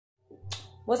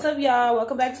What's up, y'all?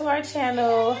 Welcome back to our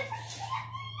channel.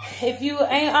 If you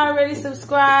ain't already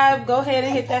subscribed, go ahead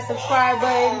and hit that subscribe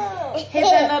button. Hit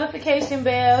that notification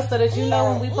bell so that you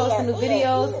know when we post new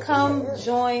videos. Come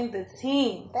join the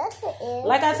team.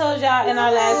 Like I told y'all in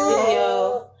our last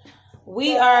video,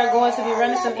 we are going to be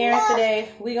running some errands today.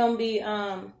 We're going to be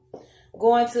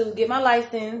going to get my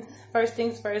license. First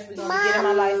things first, we're going to be getting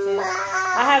my license.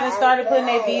 I haven't started putting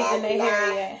their beads in their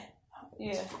hair yet.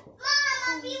 Yeah.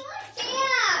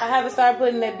 I haven't started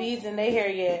putting their beads in their hair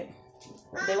yet.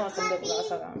 They want some lip gloss.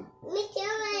 Hold on.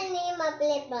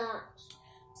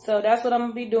 So that's what I'm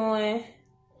going to be doing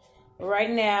right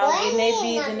now. Getting their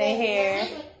beads in their hair.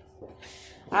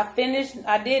 I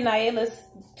did Naila's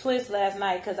twist last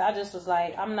night because I just was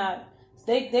like,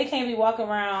 they can't be walking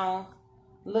around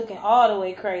looking all the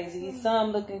way crazy.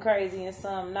 Some looking crazy and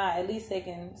some not. At least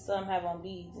some have on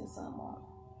beads and some on.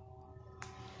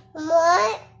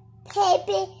 More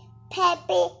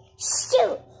Peppy,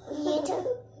 shoot. YouTube.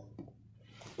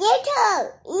 Everybody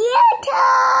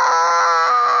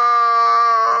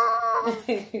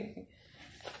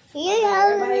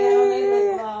got on their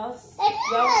lip gloss. Y'all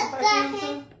want some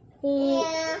perfume too?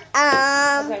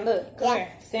 Yeah. Okay, look. Come here.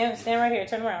 Stand right here.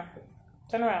 Turn around.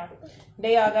 Turn around.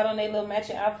 They all got on their little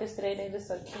matching outfits today. They look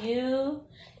so cute.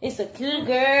 It's a cute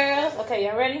girl. Okay,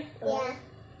 y'all ready? Yeah.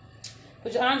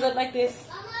 Put your arms up like this.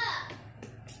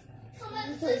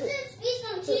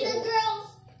 Some cheetah girls.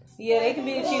 Yeah, they can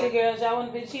be the cheetah girls. Y'all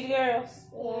want to be the cheetah girls?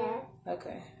 Yeah.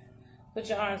 Okay. Put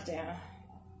your arms down.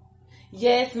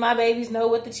 Yes, my babies know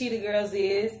what the cheetah girls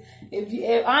is.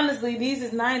 If honestly, these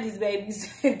is 90s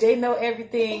babies. They know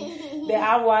everything that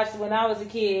I watched when I was a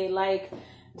kid. Like,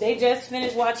 they just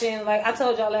finished watching, like I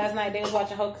told y'all last night, they was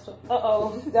watching Hocus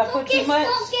Pocus. Did I put too much?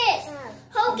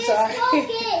 Hocus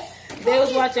Pocus. They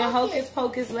was watching Hocus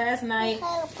Pocus last night.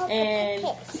 And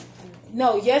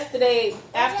no, yesterday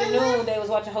afternoon they was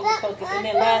watching Hocus Pocus. And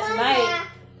then last night,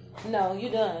 no, you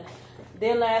done.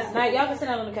 Then last night, y'all can sit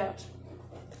down on the couch.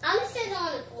 I'm sitting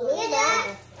on the floor.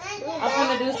 I'm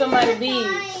gonna do some of the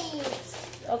beads.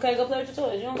 Okay, go play with your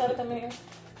toys. You don't gotta come in here.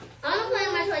 I'm gonna play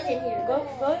my toys in here.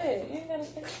 Go ahead. You ain't gotta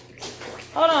stay.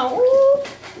 Hold on. Ooh.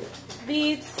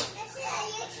 Beads.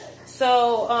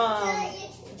 So,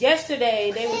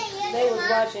 yesterday they was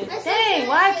watching. Dang,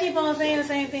 why I keep on saying the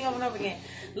same thing over and over again?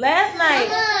 Last night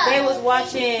they was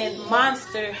watching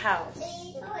Monster House.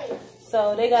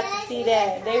 So they got to see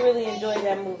that. They really enjoyed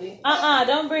that movie.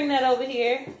 Don't bring that over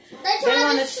here. They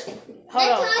want to.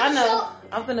 Hold on. I know.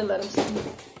 I'm finna let them see.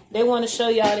 They want to show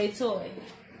y'all their toy.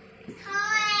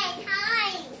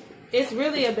 It's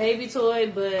really a baby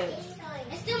toy, but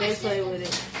they play with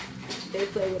it. They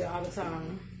play with it all the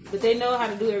time. But they know how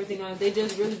to do everything on it. They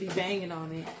just really be banging on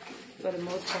it for the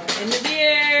most part. And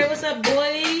Nadir, what's up,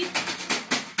 boy?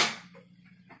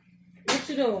 What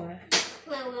you doing?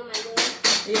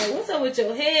 Yeah, what's up with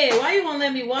your head? Why you won't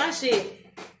let me wash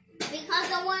it?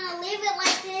 Because I want to leave it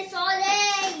like this all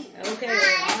day. Okay,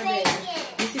 all day.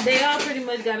 You see, they all pretty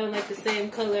much got on like the same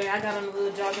color. I got on a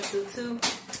little jogging suit too.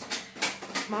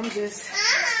 Mom just...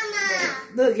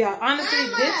 Look, y'all, honestly,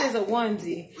 this is a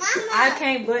onesie. I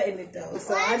can't button it though,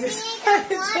 so I just wanted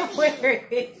to wear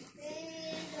it.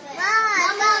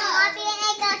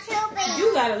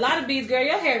 You got a lot of beads, girl.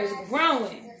 Your hair is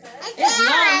growing. It's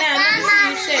long now. Let me see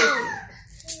you shake it.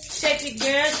 Shake it,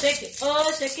 girl. Shake it.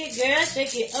 Oh, shake it, girl.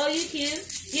 Shake it. Oh, you cute.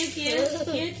 You cute.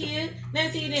 You cute. Let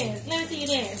me see you dance. Let me see you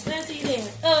dance. Let me see you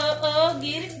dance. Oh,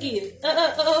 get it, get it.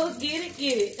 Oh, get it,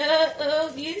 get it.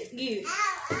 Oh, get it, get it.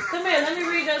 Come here. Let me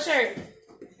read your shirt.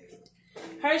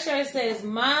 Her shirt says,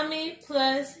 "Mommy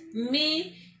plus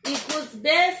me equals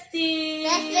bestie."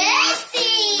 That's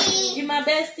bestie. You my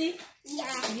bestie?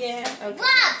 Yeah. Yeah. Okay.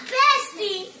 Wow,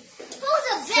 bestie. Who's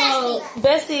a bestie? So,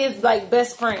 bestie is like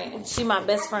best friend. She my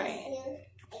best friend.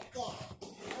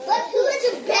 But who is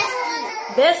a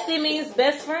bestie? Bestie means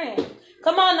best friend.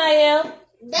 Come on, Nael.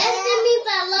 Bestie means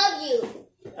I love you.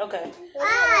 Okay.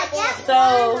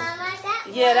 So,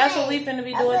 yeah, that's what we finna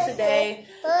be doing today.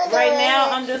 Right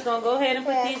now, I'm just gonna go ahead and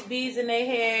put these beads in their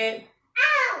head.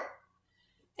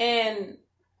 And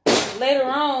later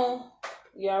on,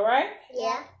 you alright?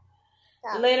 Yeah.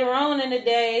 Later on in the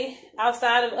day,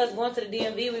 outside of us going to the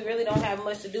DMV, we really don't have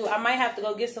much to do. I might have to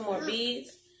go get some more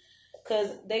beads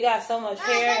because they got so much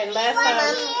hair. And last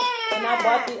time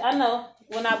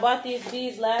when I bought these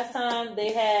beads last time,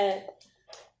 they had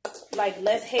like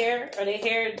less hair, or their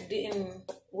hair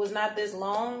was not this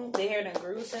long. Their hair done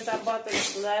grew since I bought the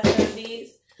last set of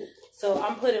beads. So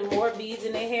I'm putting more beads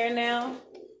in their hair now.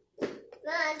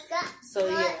 So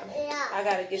yeah, I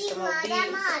gotta get some more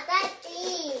beads.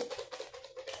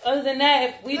 Other than that,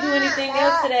 if we do anything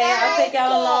else today, I'll take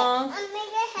y'all along.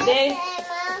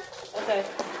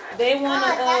 They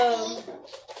wanna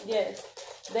yes.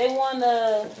 They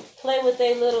wanna play with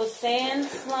their little sand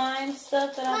slime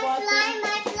stuff that I bought them.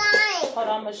 Hold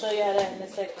on, I'm gonna show y'all that in a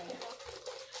second.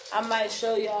 I might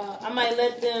show y'all. I might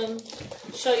let them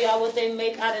show y'all what they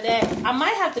make out of that. I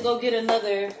might have to go get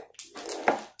another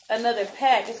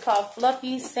pack. It's called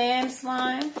Fluffy Sand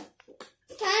Slime. Can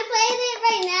I play with it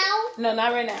right now? No,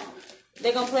 not right now.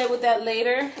 They're gonna play with that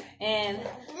later and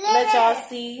let y'all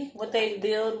see what they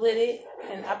build with it.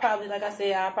 And I probably, like I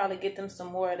said, I'll probably get them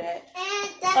some more of that.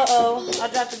 Uh-oh, I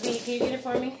dropped the bead. Can you get it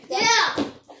for me? Yeah.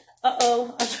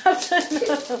 Uh-oh, I dropped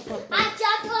another one. I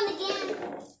dropped one again.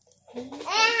 And I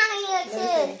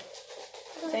too.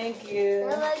 Thank you.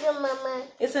 Mama.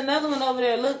 It's another one over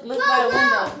there. Look by the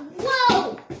window.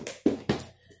 Whoa.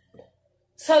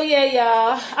 So yeah,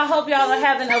 y'all. I hope y'all are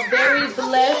having a very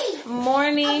blessed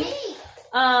morning.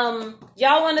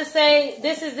 Y'all want to say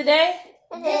this is the day?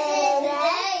 This is the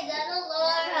day that the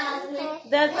Lord has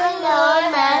made. That the Lord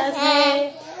has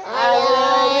made. I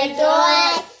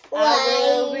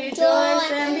will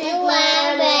rejoice and be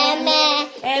glad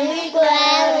and be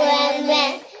glad in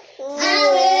it. I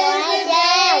will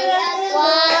rejoice and be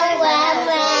glad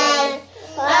in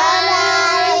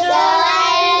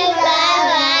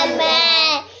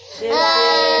it.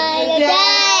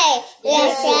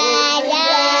 This is the day.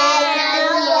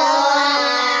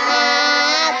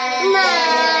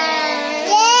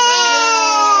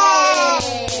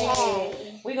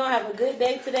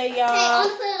 Today, y'all.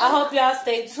 I hope y'all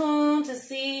stay tuned to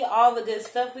see all the good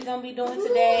stuff we're gonna be doing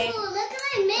today. Look what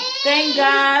I made. Thank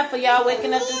God for y'all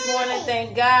waking up this morning.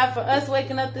 Thank God for us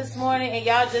waking up this morning, and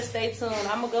y'all just stay tuned.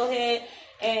 I'm gonna go ahead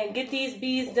and get these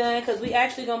beads done because we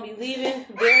actually gonna be leaving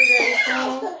very, very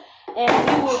soon, and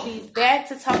we will be back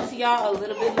to talk to y'all a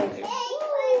little bit later.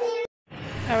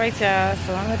 All right, y'all.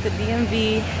 So I'm at the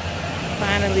DMV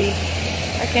finally.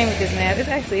 I came with this mask. It's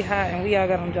actually hot, and we all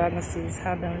got on jogging suits.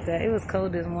 How dumb is that? It was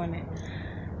cold this morning,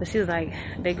 but she was like,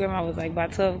 their grandma was like, by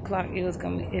 12 o'clock,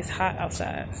 it's hot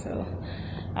outside. So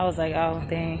I was like, oh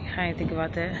dang, I didn't think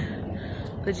about that.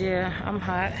 But yeah, I'm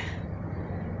hot,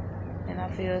 and I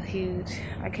feel huge.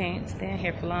 I can't stand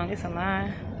here for long. It's a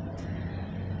line.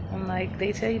 I'm like,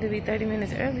 they tell you to be 30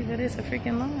 minutes early, but it's a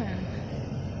freaking line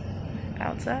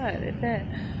outside at that.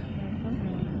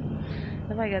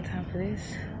 Nobody got time for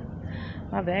this.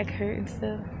 My back hurt and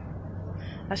stuff.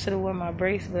 I should have worn my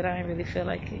brace, but I didn't really feel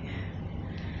like it.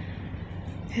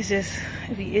 It's just,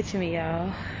 it be itching me,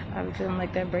 y'all. I be feeling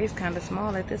like that brace kind of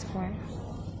small at this point.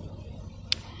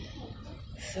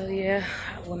 So yeah,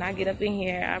 when I get up in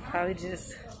here, I'll probably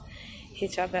just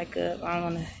hit y'all back up. I don't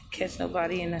want to catch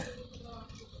nobody in the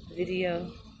video.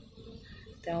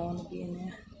 Don't want to be in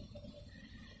there.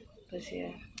 But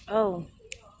yeah. Oh.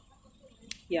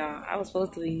 Y'all, I was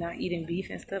supposed to be not eating beef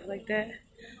and stuff like that,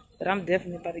 but I'm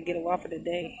definitely about to get a Whopper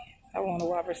today. I want a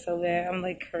Whopper so bad. I'm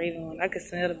like craving one. I could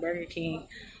smell the Burger King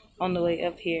on the way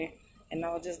up here, and I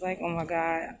was just like, oh my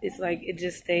God. It's like it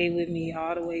just stayed with me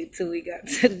all the way till we got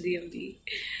to the DMV.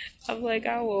 I'm like,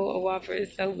 I want a Whopper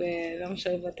so bad. I'm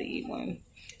sure about to eat one.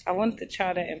 I wanted to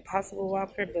try that Impossible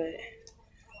Whopper, but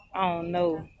I don't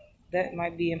know. That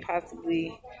might be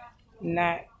impossibly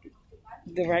not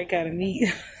the right kind of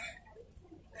meat.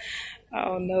 I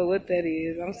don't know what that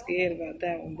is. I'm scared about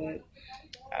that one, but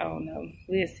I don't know.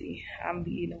 We'll see. I'm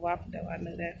be eating a Whopper though. I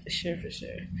know that for sure, for sure.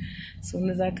 As soon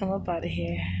as I come up out of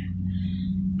here.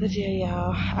 But yeah,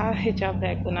 y'all, I'll hit y'all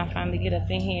back when I finally get up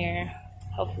in here.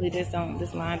 Hopefully this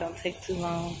line don't take too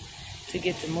long to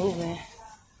get to moving.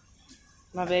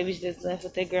 My babies just left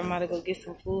with their grandma to go get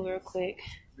some food real quick.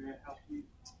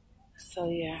 So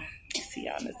yeah, see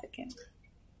y'all in a second.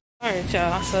 Alright,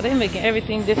 y'all, so they making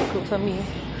everything difficult for me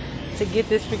to get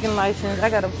this freaking license. I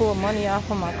gotta pull money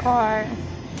off of my card,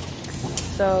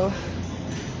 so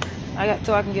I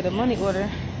can get a money order.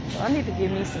 So I need to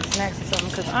get me some snacks or something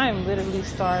because I am literally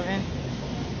starving.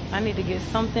 I need to get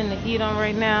something to eat on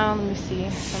right now. Let me see,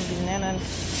 some banana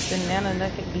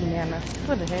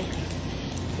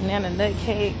nut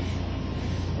cake.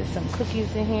 There's some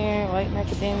cookies in here, white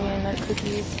macadamia nut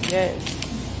cookies.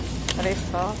 Yes. Are they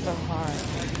soft or hard?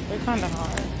 They're kind of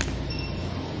hard.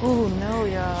 Ooh, no,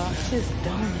 y'all. Just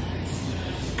donuts.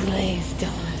 Glazed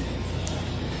donuts.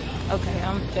 Okay,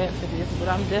 I'm fat for this, but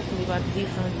I'm definitely about to eat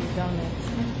some of these donuts.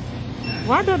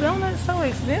 Why are the donuts so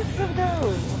expensive,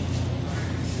 though?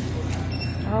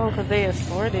 Oh, because they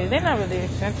assorted. They're not really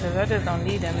expensive. I just don't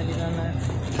need that many donuts.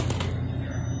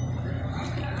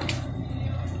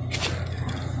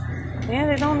 Man,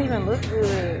 they don't even look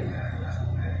good.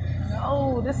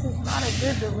 No, this is not a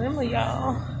good dilemma,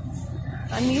 y'all.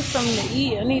 I need something to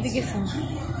eat. I need to get some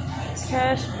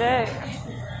cash back.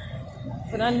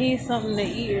 But I need something to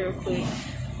eat real quick.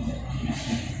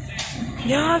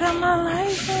 Y'all, I got my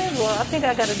license. Well, I think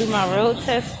I gotta do my road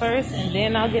test first and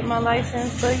then I'll get my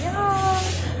license. But y'all,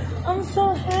 I'm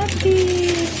so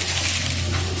happy.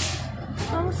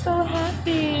 I'm so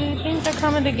happy. Things are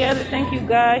coming together. Thank you,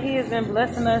 God. He has been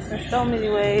blessing us in so many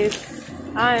ways.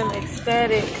 I am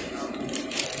ecstatic.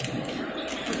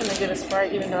 I'm gonna get a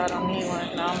Sprite even though I don't need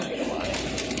one. No, I'm gonna get a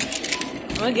water.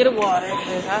 I'm gonna get a water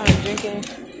because I've been drinking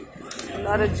a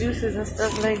lot of juices and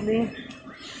stuff lately.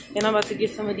 And I'm about to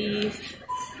get some of these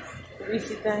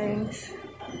greasy things.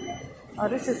 Oh,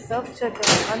 this is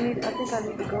self-checkout. I think I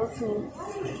need to go to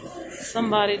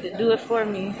somebody to do it for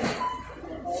me.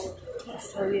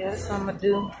 So yeah, that's what I'm gonna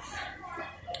do.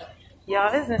 Y'all,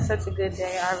 it's been such a good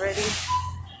day already.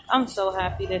 I'm so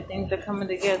happy that things are coming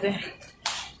together.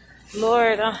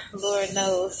 Lord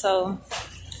knows. So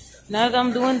now that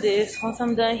I'm doing this, once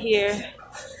I'm done here,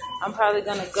 I'm probably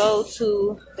gonna go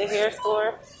to the hair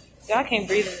store. Y'all can't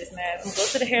breathe in this mask. I'm gonna go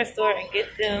to the hair store and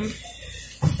get them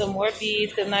some more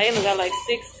beads because Naila got like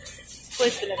 6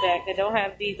 twists in the back that don't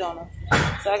have beads on them.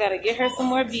 So I gotta get her some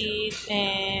more beads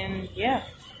and yeah.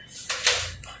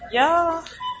 Y'all,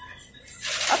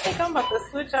 I think I'm about to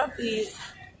switch out these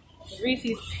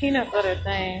Reese's peanut butter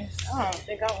things. I don't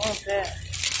think I want that.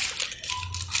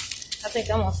 I think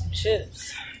I want some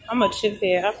chips. I'm a chip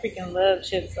head. I freaking love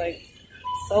chips like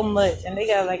so much. And they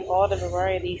got like all the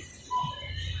varieties.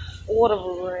 I'm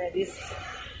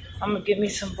gonna give me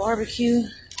some barbecue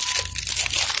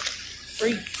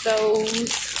Fritos.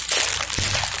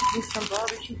 Give me some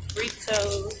barbecue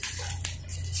Fritos.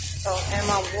 So, and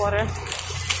my water.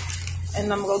 And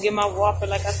I'm gonna go get my Whopper.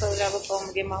 Like I told y'all before, I'm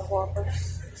gonna get my Whopper.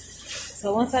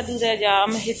 So once I do that, y'all, I'm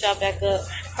gonna hit y'all back up.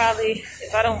 Probably,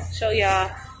 if I don't show y'all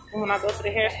when I go to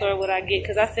the hair store what I get,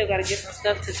 because I still gotta get some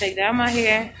stuff to take down my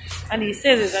hair. I need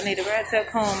scissors. I need a rat tail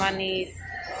comb. I need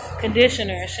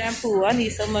conditioner, shampoo. I need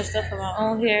so much stuff for my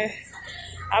own hair.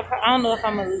 I don't know if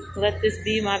I'm gonna let this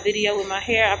be my video with my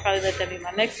hair. I'll probably let that be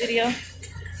my next video.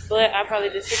 But I'll probably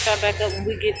just hit y'all back up when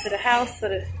we get to the house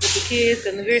with the kids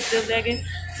and the beer still begging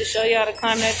to show y'all to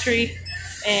climb that tree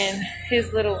and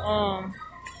his little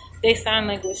they sign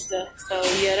language stuff. So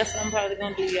yeah, that's what I'm probably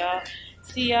gonna do, y'all.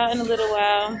 See y'all in a little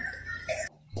while.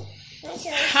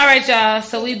 Alright, y'all,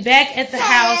 so we back at the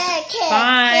house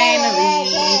finally.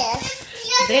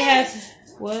 They have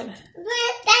what?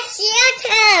 That's your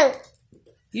turn.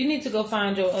 You need to go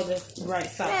find your other right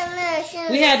sock.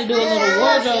 We had to do a little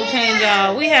wardrobe change,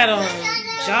 y'all. We had on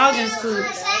jogging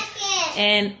suits.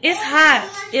 And it's hot.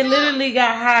 It literally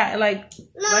got hot. Like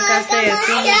I said, as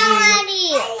soon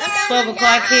as 12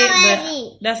 o'clock hit.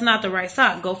 But that's not the right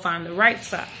sock. Go find the right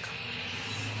sock.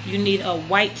 You need a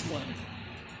white one.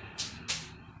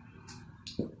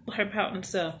 Her pouting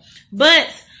stuff. But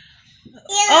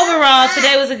overall,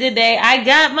 today was a good day. I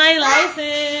got my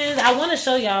license. I want to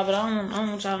show y'all, but I don't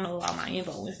want y'all to know all my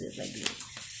info. What's this like this?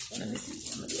 Let me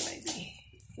see. I'm gonna do it like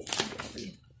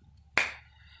this.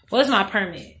 Well, it's my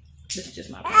permit. This is just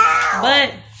my permit.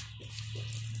 But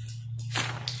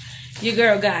your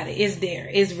girl got it. It's there.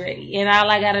 It's ready. And all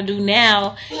I gotta do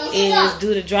now is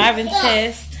do the driving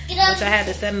test, which I had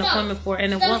to set an appointment for.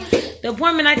 And the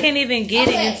appointment, I can't even get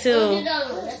it until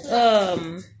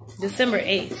December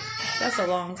 8th. That's a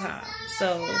long time.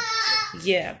 So,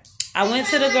 yeah. I went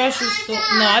to the grocery store.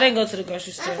 No, I didn't go to the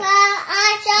grocery store.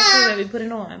 I should let me put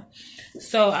it on.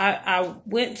 So, I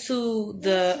went to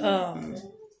the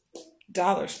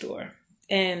dollar store.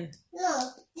 And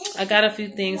I got a few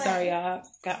things. Sorry, y'all.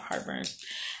 Got heartburn.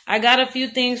 I got a few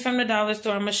things from the dollar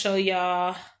store. I'm going to show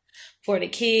y'all for the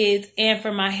kids and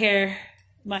for my hair.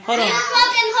 Hold on.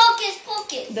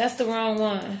 That's the wrong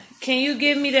one. Can you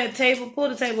give me that table? Pull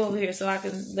the table over here so I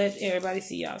can let everybody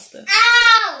see y'all stuff.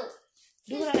 Ow!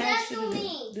 Do what I asked you to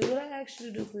do. Do what I asked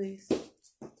you to do, please.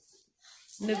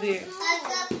 Nabir,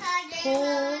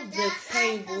 pull the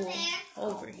table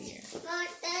over here.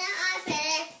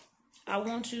 I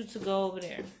want you to go over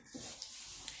there.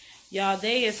 Y'all,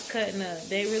 they is cutting up.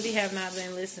 They really have not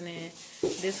been listening.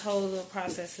 This whole little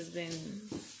process has been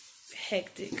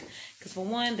hectic. Because for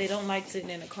one, they don't like sitting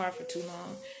in the car for too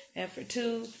long. And for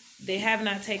two, they have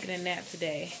not taken a nap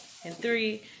today. And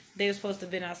three, they were supposed to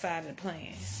have been outside and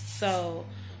playing. So,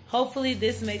 hopefully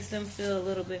this makes them feel a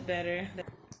little bit better.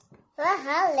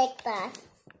 I like that.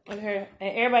 And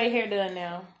everybody's hair done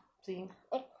now. See?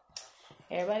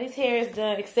 Everybody's hair is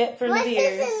done except for Nadir's. What's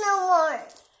this in the war?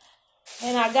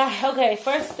 And I got, okay,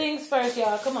 first things first,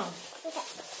 y'all. Come on. Okay.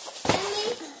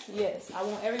 Yes, I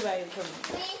want everybody to come in.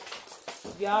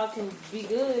 If y'all can be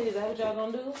good, is that what y'all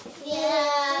gonna do?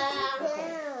 Yeah.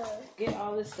 Okay. Get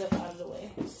all this stuff out of the way.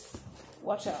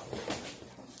 Watch out.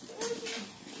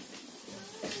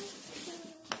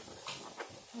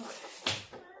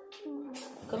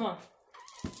 Come on.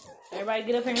 Everybody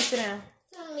get up here and sit down.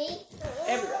 Me?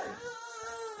 Everybody.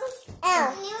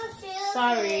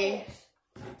 Sorry.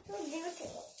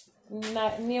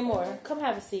 Not near more. Come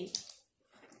have a seat.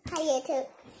 Hi, you too.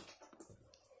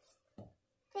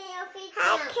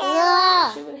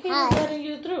 He was letting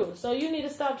you through. So you need to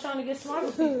stop trying to get smart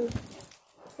with people.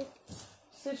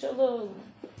 Sit your little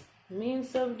mean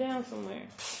self down somewhere.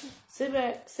 Sit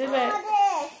back. Sit back.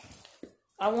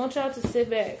 I want y'all to sit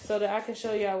back so that I can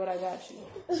show y'all what I got you.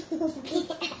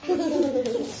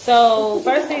 So,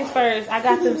 first things first, I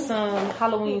got them some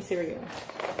Halloween cereal.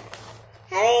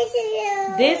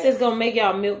 This is going to make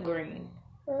y'all milk green.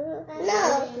 No.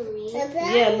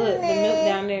 Yeah, look, the milk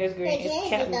down there is green. It's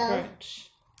Captain Crunch.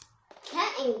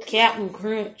 Captain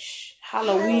Crunch.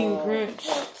 Halloween Crunch.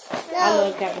 I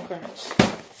love Captain Crunch.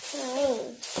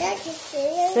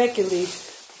 Secondly,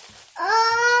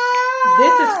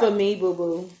 this is for me,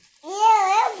 boo-boo.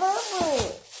 Yeah, boo-boo.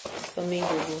 It's for me,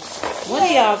 boo-boo. One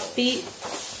of y'all feet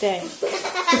stink.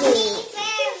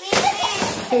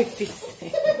 Feet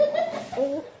stink.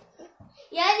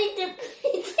 Yeah, I need to.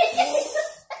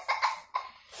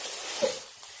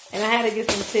 And I had to get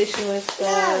some tissue and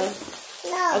stuff.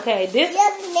 No. Okay,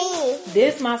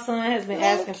 this my son has been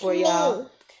asking for, y'all.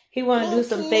 He want to do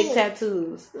some fake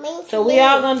tattoos. So we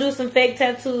all gonna do some fake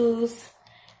tattoos.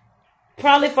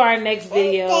 Probably for our next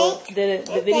video,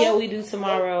 the video we do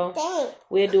tomorrow,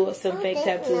 we'll do some fake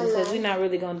tattoos because we're not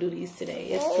really gonna do these today.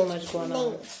 It's too much going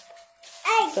on.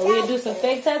 So we'll do some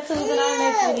fake tattoos in our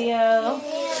next video.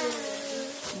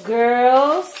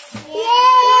 Girls.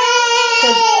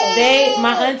 Because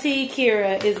my auntie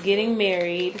Kira is getting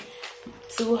married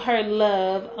to her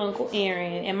love, Uncle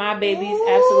Aaron. And my babies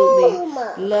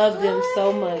absolutely love them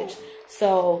so much.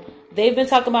 So they've been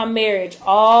talking about marriage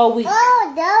all week.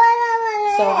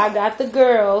 So I got the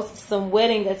girls some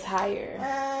wedding attire.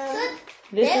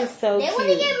 This is so cute. They want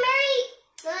to get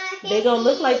married. They gonna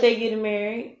look like they getting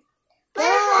married.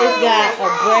 It's got a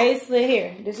bracelet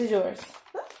here. This is yours.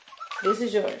 This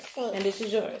is yours. And this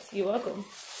is yours. You're welcome.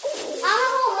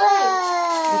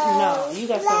 No, you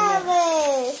got something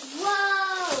else.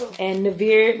 Whoa. And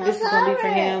Navir, this is gonna be for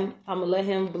him. I'm gonna let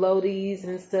him blow these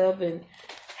and stuff and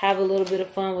have a little bit of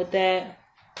fun with that.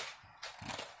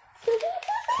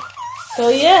 So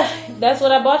yeah, that's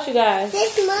what I bought you guys.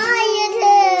 It's my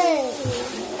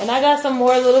and I got some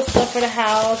more little stuff for the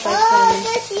house, like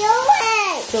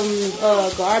some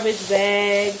garbage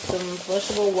bags, some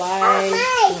flushable wipes,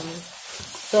 some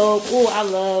soap. Ooh, I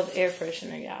love air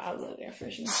freshener, y'all. I love air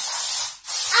freshener.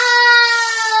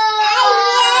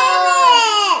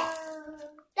 Oh,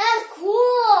 that's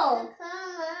cool.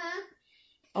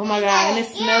 Oh my god, and it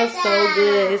smells so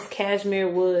good. It's cashmere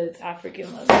woods. I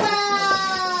freaking love it.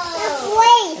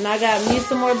 And I got me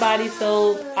some more body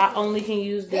soap. I only can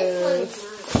use the.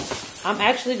 I'm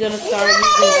actually gonna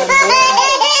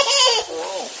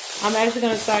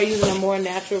start using a more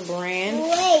natural brand.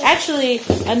 Actually,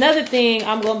 another thing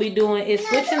I'm gonna be doing is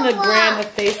switching the brand of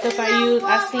face stuff I use.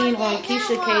 I seen on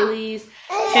Keisha Kaylee's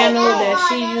channel that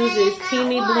she uses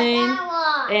Teamy Blend.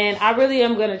 And I really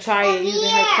am going to try it using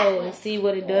her code and see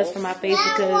what it does for my face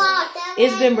because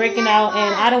it's been breaking out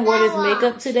and I done wore this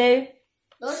makeup today.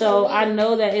 So I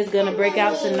know that it's going to break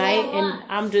out tonight and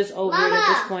I'm just over it at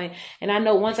this point. And I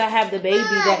know once I have the baby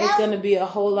that it's going to be a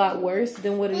whole lot worse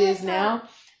than what it is now.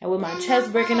 And with my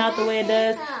chest breaking out the way it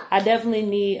does, I definitely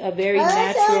need a very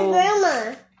natural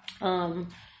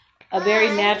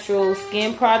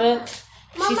skin product.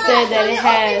 She said that it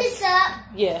has,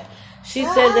 yeah. She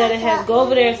said that it has, go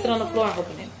over there and sit on the floor and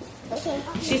open it.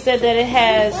 She said that it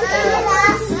has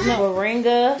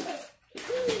moringa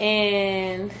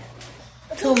and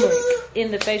turmeric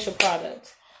in the facial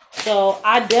product. So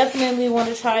I definitely want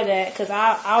to try that because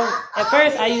at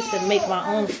first I used to make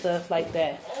my own stuff like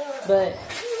that. But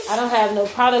I don't have no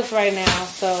products right now.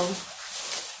 So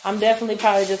I'm definitely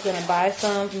probably just going to buy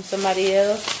some from somebody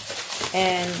else.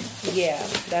 And yeah,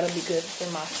 that'll be good for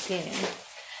my skin.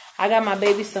 I got my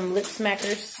baby some lip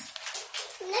smackers.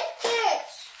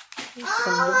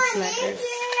 Some lip smackers.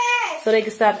 So they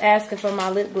can stop asking for my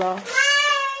lip gloss.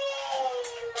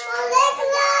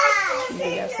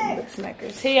 They got some lip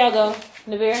smackers. Here y'all go,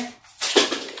 Navir.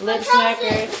 Lip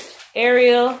smackers.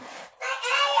 Ariel.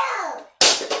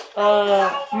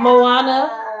 Moana.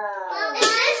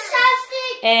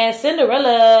 And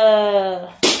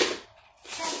Cinderella.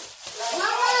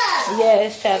 Yeah,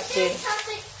 it's chapstick.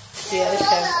 Yeah, it's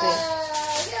chapstick.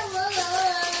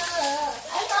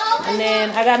 And then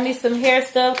I got me some hair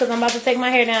stuff because I'm about to take my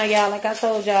hair down, y'all. Like I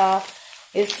told y'all,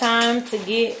 It's time to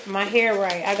get my hair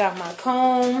right. I got my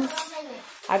combs.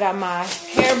 I got my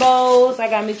hair bows. I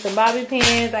got me some bobby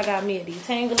pins. I got me a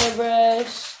detangler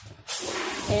brush.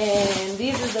 And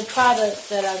these are the products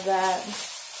that I got.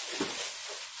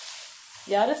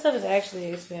 Y'all, this stuff is actually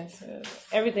expensive.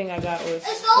 Everything I got was,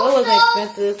 well, it wasn't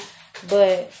expensive,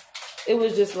 but it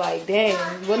was just like, dang,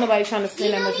 wasn't nobody trying to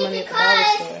spend that much money at the dollar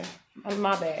store.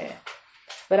 My bad.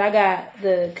 But I got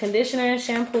the conditioner and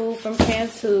shampoo from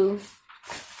Cantu.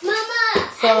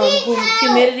 Some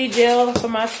humidity gel for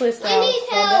my twist outs.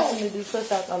 I definitely do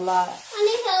twist outs a lot. I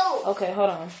need help. Okay,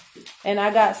 hold on. And I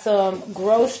got some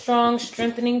Grow Strong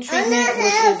strengthening treatment,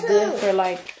 which is good for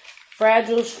like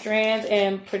fragile strands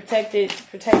and protects you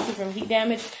from heat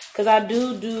damage. Because I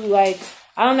do like,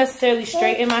 I don't necessarily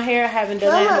straighten my hair. I haven't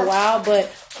done that in a while. But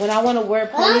when I want to wear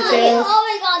ponytails, You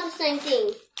always got the same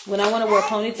thing. when I want to wear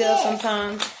ponytails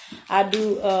sometimes, I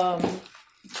do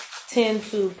tend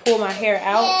to pull my hair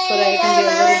out so that it can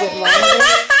get a little bit longer.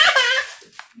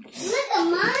 Look at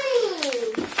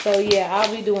mine. So yeah,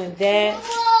 I'll be doing that.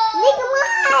 Look at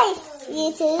mine.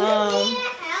 You too.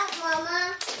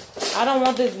 I don't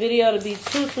want this video to be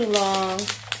too long,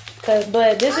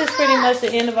 but this is pretty much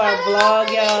the end of our vlog,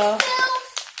 y'all.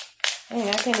 Dang,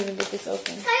 I can't even get this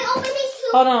open. Can I open these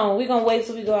two? Hold on, we're gonna wait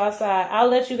till we go outside. I'll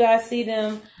let you guys see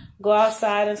them go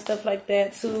outside and stuff like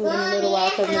that too in a little while,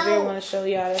 because Navir want to show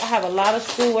y'all. I have a lot of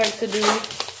schoolwork to do,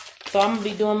 so I'm gonna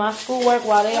be doing my schoolwork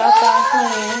while they outside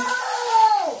playing.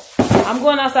 I'm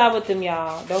going outside with them,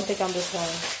 y'all. Don't think I'm just gonna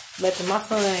let them. My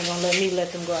son ain't gonna let me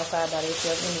let them go outside by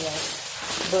themselves anyway.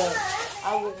 But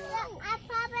I would.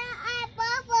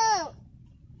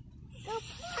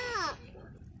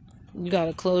 You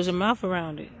gotta close your mouth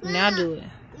around it. Now do it.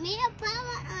 Me a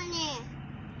power on it.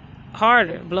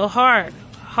 Harder. Blow hard.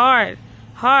 Hard.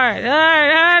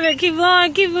 Harder. Keep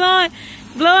blowing.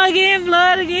 Blow again.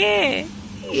 Blow it again.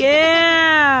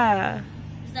 Yeah.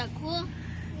 Is that cool?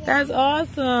 That's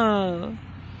awesome.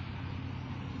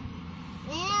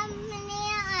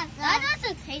 That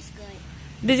doesn't taste good.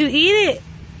 Did you eat it?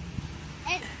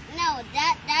 No,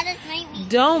 that just made me.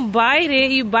 Don't bite it.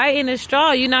 You bite in the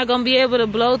straw. You're not gonna be able to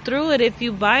blow through it if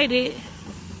you bite it.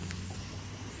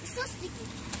 It's so sticky.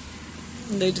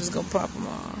 They just gonna pop them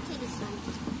off. Okay, this one.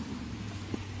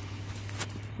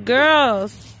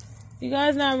 Girls, you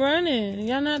guys not running.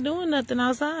 Y'all not doing nothing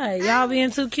outside. Y'all being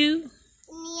too cute.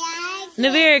 Yeah.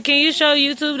 Navir, can you show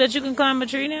YouTube that you can climb a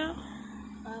tree now?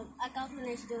 I got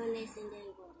finished doing this and then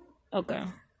go. Okay.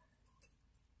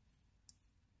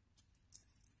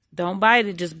 Don't bite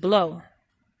it, just blow.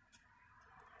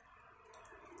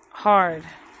 Hard.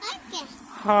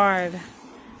 Hard.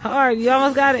 You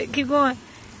almost got it. Keep going.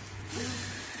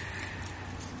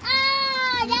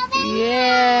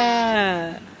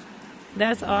 Yeah.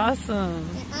 That's awesome.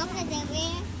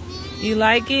 You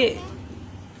like it?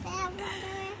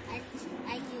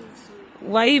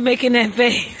 Why are you making that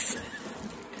face?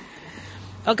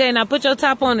 Okay, now put your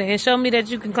top on it and show me that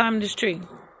you can climb this tree.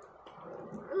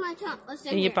 My top. What's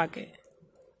in your pocket.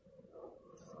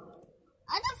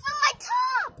 I don't feel my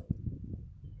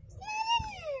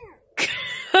top.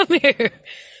 Come here.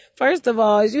 First of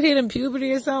all, is you hitting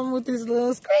puberty or something with this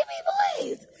little screamy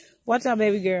voice? Watch out,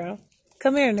 baby girl.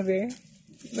 Come here, Navir.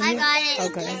 I got it.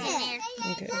 Okay.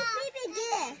 Okay. Baby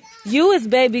girl. You is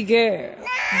baby girl.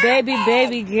 Baby girl.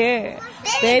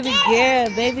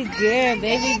 Baby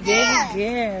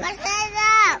girl.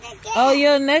 Oh,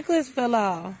 your necklace fell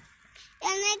off.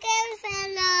 Your necklace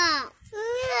fell off.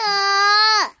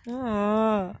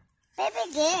 Oh.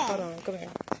 Baby girl. Hold on, come here.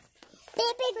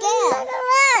 Baby girl.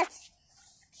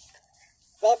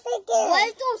 Baby girl.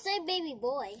 Why don't say baby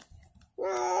boy? No,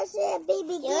 I said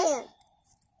baby girl.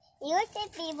 You said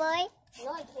baby boy? No,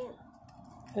 I can't.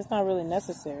 It's not really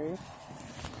necessary. You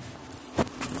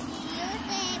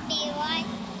said baby boy?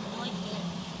 No, I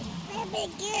can't.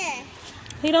 Baby girl.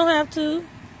 He don't have to.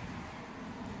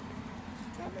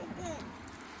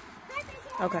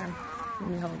 Okay, let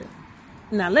me hold it.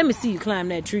 Now let me see you climb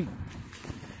that tree.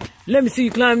 Let me see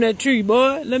you climb that tree,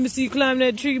 boy. Let me see you climb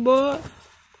that tree, boy.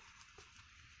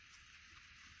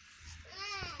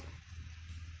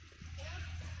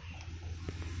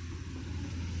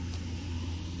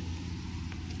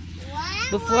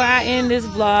 Before I end this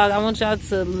vlog, I want y'all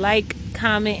to like,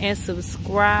 comment, and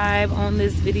subscribe on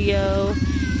this video.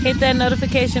 Hit that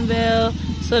notification bell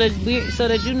so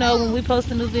that you know when we post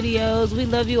the new videos. We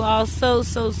love you all so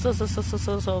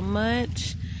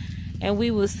much, and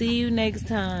we will see you next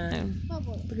time.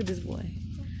 Look at this boy.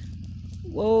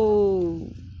 Whoa.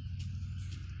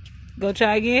 Go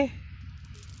try again.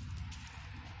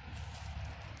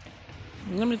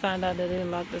 Let me find out that they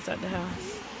didn't lock us out the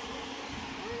house.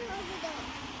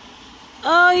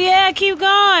 Oh, yeah. Keep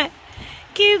going.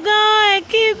 Keep going.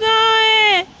 Keep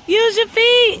going. Use your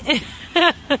feet.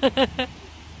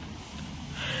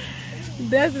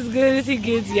 That's as good as he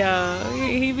gets, y'all.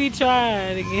 He be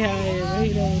trying to get higher, but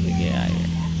he don't want to get higher.